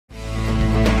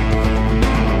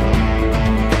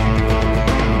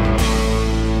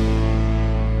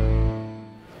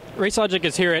Racelogic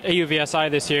is here at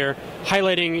AUVSI this year,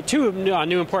 highlighting two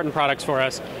new important products for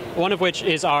us. One of which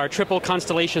is our triple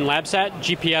constellation LabSat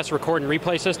GPS record and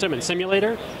replay system and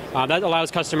simulator. That allows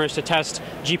customers to test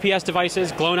GPS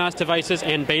devices, GLONASS devices,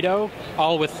 and BETO,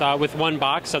 all with one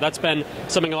box. So that's been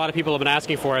something a lot of people have been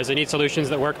asking for, as they need solutions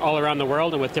that work all around the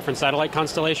world and with different satellite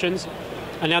constellations.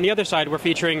 And on the other side, we're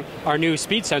featuring our new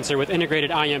speed sensor with integrated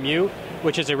IMU,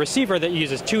 which is a receiver that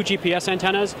uses 2 GPS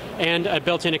antennas and a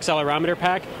built-in accelerometer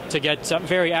pack to get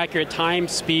very accurate time,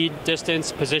 speed,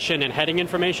 distance, position, and heading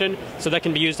information. So that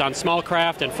can be used on small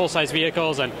craft and full-size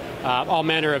vehicles and all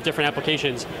manner of different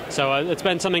applications. So it's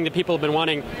been something that people have been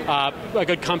wanting, a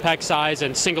good compact size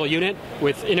and single unit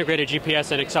with integrated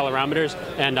GPS and accelerometers.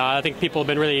 And I think people have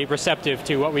been really receptive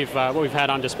to what we've had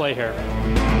on display here.